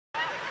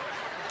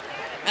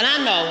And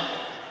I know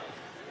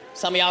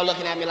some of y'all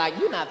looking at me like,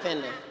 you're not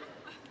finna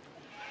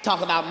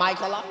talk about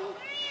Michael, are you?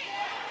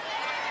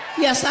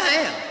 Yes, I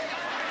am.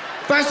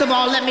 First of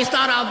all, let me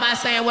start off by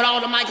saying, with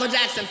all the Michael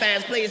Jackson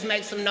fans, please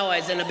make some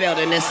noise in the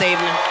building this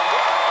evening.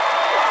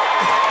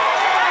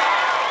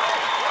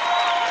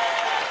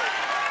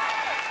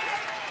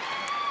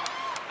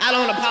 I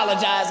don't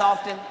apologize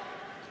often.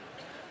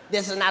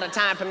 This is not a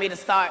time for me to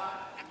start.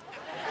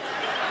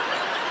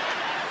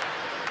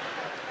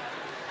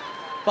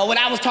 But when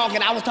I was talking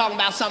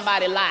about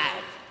somebody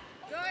live.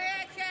 Go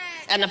ahead, Katt.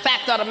 And the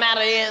fact of the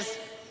matter is,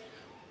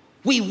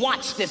 we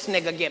watched this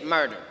nigga get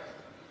murdered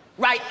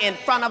right in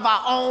front of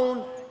our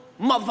own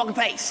motherfucking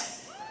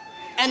face.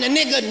 And the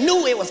nigga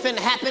knew it was finna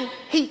happen.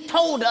 He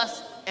told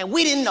us, and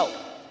we didn't know.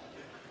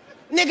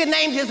 Nigga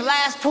named his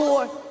last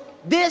tour,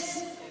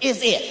 This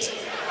Is It.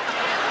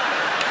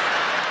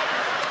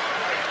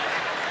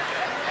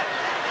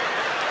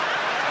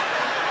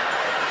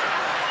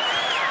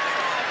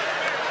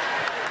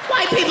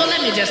 White people,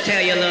 let me just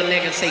tell you a little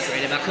nigga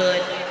secret, if I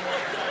could.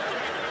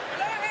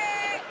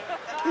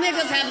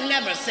 Niggas have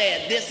never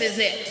said, this is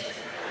it,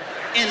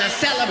 in a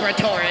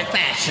celebratory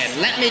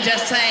fashion. Let me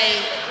just say,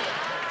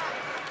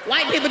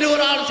 white people do it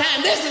all the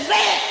time, this is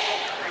it.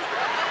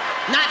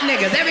 Not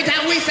niggas. Every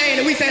time we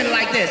saying it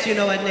like this. You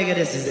know what, nigga,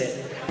 this is it.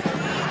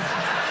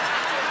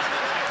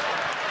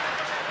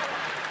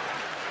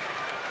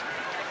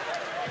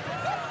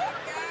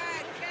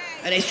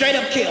 And they straight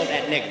up killed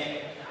that nigga.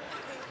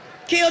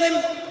 Killed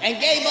him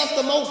and gave us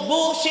the most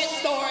bullshit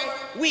story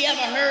we ever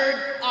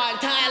heard our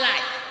entire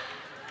life.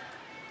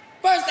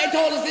 First they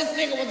told us this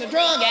nigga was a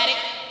drug addict.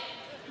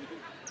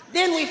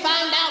 Then we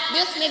find out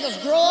this nigga's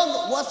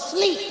drug was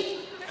sleep.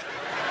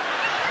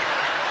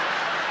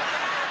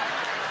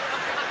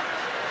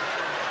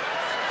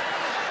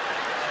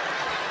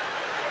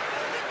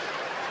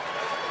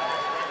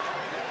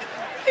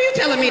 Are you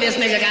telling me this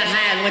nigga got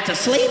high and went to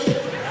sleep?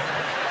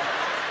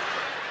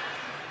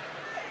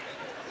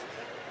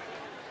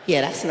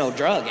 Yeah, that's no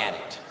drug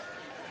addict.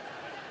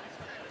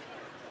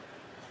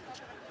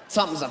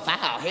 Something's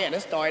afoul here.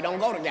 This story don't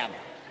go together.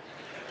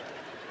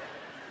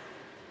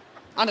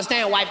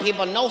 Understand, white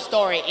people, no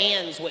story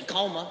ends with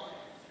coma.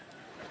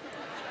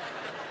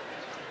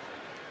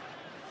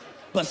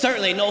 But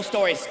certainly no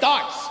story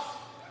starts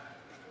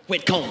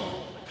with coma.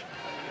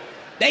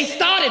 They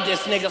started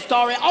this nigga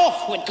story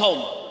off with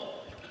coma.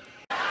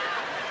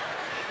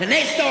 The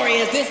next story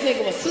is this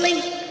nigga was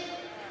asleep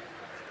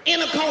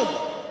in a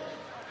coma.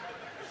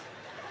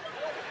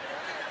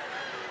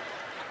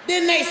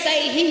 Then they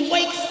say he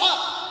wakes up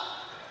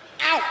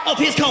out of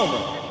his coma.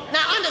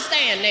 Now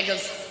understand,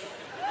 niggas,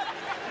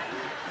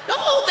 the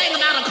whole thing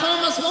about a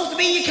coma is supposed to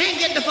be you can't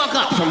get the fuck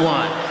up from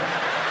one.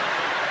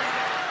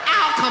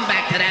 I'll come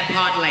back to that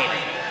part later.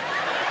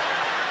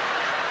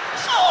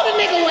 So the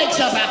nigga wakes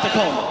up out the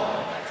coma.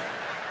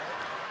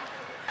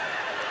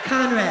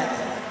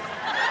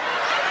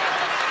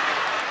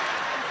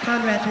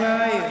 Conrad, where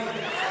are you?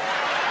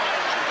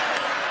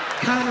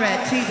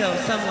 Conrad, Tito,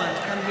 someone,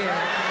 come here.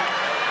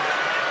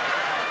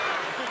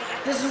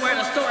 This is where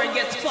the story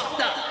gets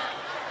fucked up.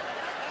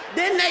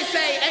 Then they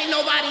say ain't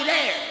nobody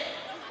there.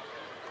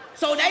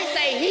 So they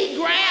say he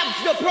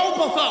grabs the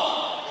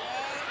propofol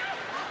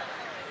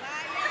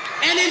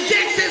and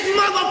injects his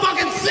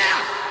motherfucking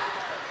self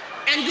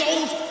and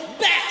goes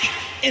back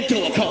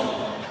into a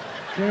coma.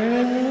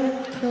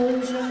 Girl,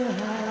 close your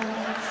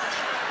eyes.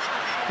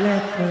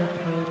 Let the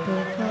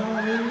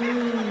propofol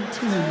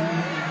into you.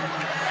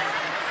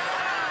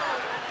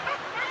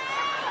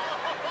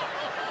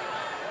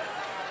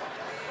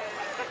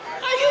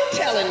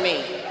 Telling me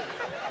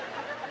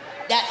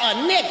that a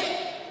nigga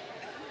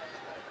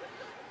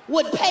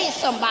would pay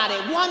somebody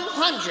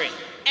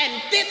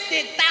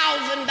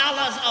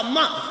 $150,000 a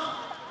month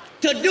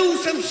to do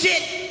some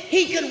shit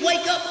he could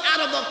wake up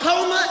out of a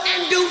coma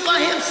and do for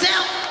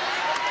himself?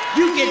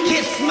 You can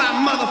kiss my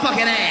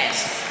motherfucking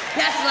ass.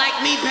 That's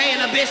like me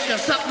paying a bitch to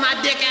suck my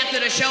dick after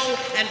the show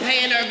and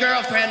paying her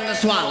girlfriend to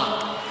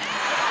swallow.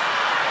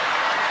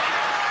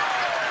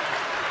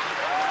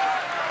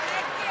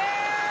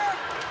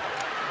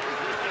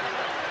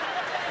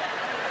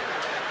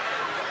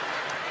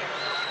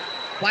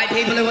 White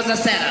people, it was a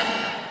setup.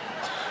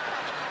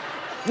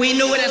 We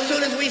knew it as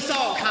soon as we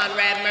saw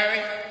Conrad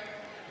Murray.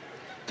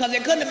 Because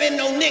it couldn't have been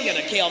no nigga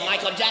to kill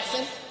Michael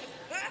Jackson,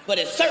 but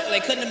it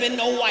certainly couldn't have been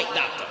no white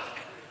doctor.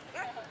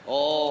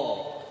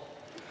 Oh.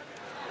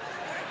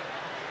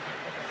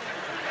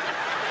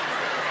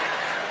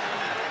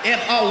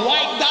 If a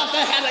white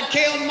doctor had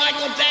killed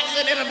Michael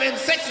Jackson, it'd have been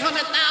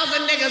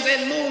 600,000 niggas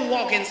in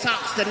moonwalking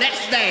socks the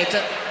next day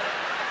to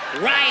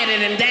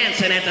rioting and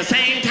dancing at the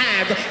same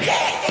time.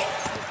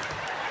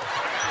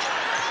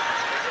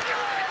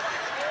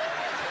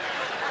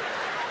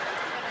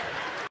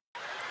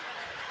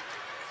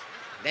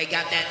 They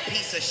got that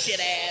piece of shit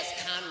ass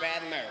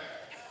Conrad Murray.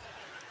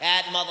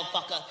 That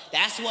motherfucker,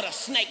 that's what a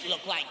snake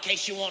look like, in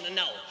case you want to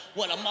know.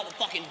 What a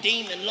motherfucking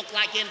demon look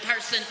like in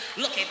person.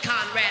 Look at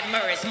Conrad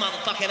Murray's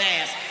motherfucking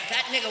ass.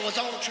 That nigga was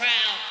on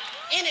trial.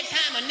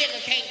 Anytime a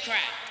nigga can't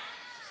cry,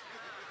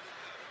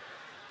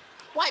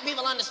 White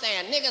people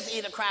understand niggas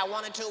either cry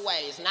one or two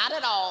ways, not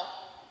at all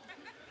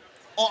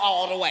or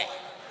all the way.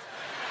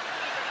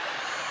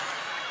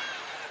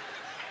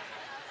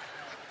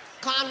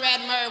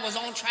 Conrad Murray was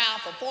on trial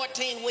for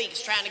 14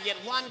 weeks trying to get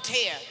one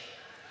tear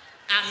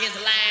out his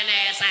lying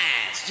ass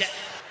eyes.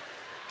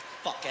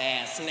 Fuck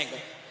ass nigga.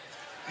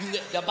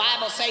 The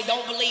Bible say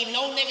don't believe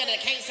no nigga that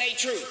can't say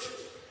truth.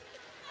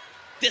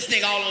 This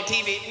nigga all on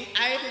TV,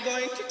 I'm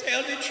going to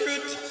tell the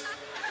truth.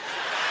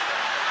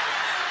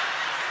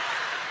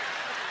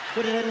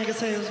 What did that nigga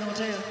say he was gonna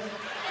tell?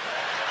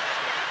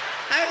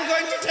 I'm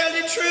going to tell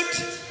the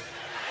truth.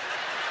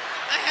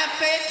 I have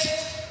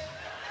faith.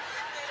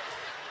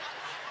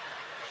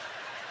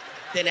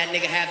 Then that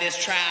nigga had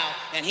this trial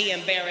and he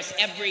embarrassed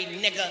every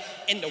nigga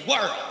in the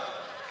world.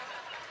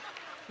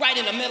 Right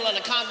in the middle of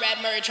the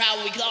Conrad Murray trial,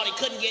 we thought he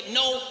couldn't get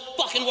no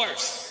fucking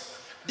worse.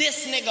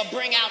 This nigga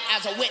bring out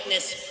as a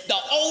witness the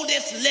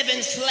oldest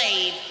living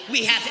slave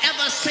we have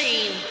ever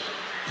seen.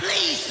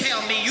 Please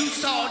tell me you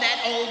saw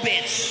that old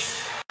bitch.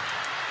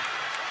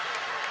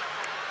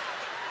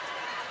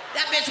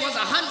 That bitch was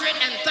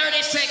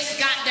 136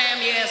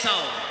 goddamn years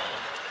old.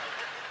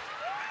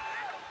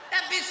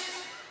 That bitch,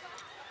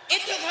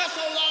 it took her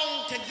so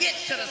long to get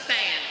to the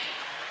stand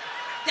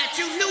that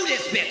you knew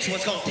this bitch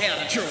was gonna tell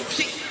the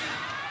truth.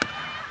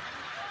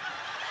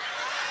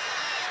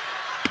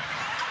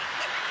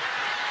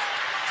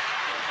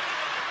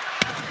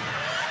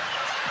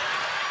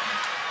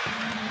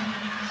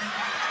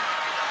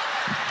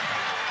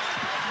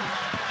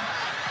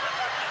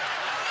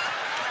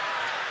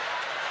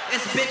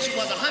 This bitch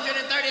was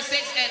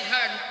 136 and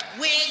her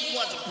wig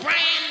was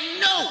brand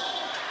new.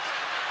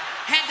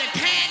 Had the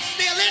tag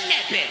still in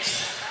that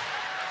bitch.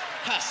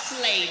 Her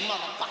slave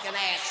motherfucking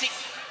ass.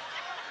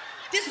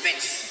 This bitch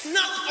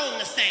snuck on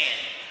the stand.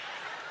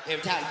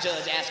 Every time the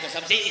judge asked her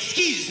something,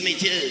 excuse me,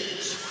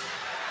 judge.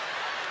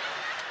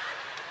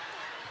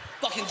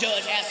 Fucking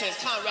judge asked her, is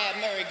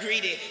Conrad Murray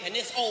greedy? And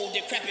this old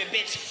decrepit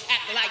bitch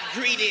acted like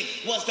greedy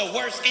was the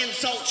worst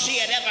insult she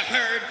had ever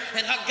heard.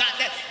 And her got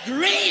that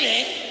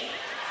greedy?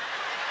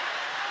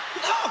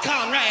 Oh,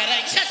 Conrad,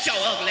 hey, shut your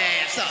ugly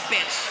ass up,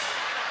 bitch.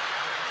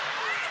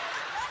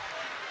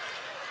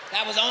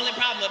 That was the only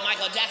problem with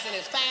Michael Jackson.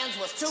 His fans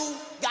was too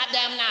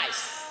goddamn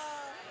nice.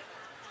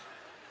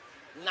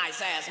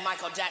 Nice ass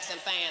Michael Jackson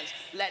fans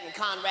letting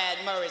Conrad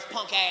Murray's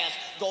punk ass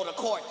go to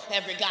court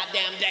every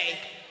goddamn day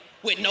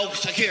with no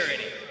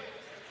security.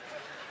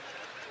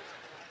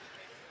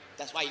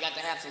 That's why you got to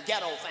have some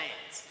ghetto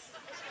fans.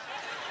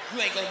 You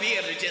ain't gonna be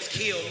able to just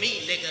kill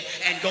me, nigga,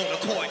 and go to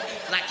court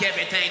like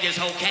everything is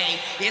okay.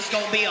 It's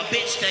gonna be a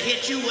bitch to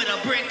hit you with a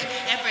brick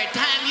every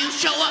time you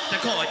show up to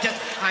court. Just,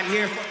 I'm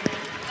here for...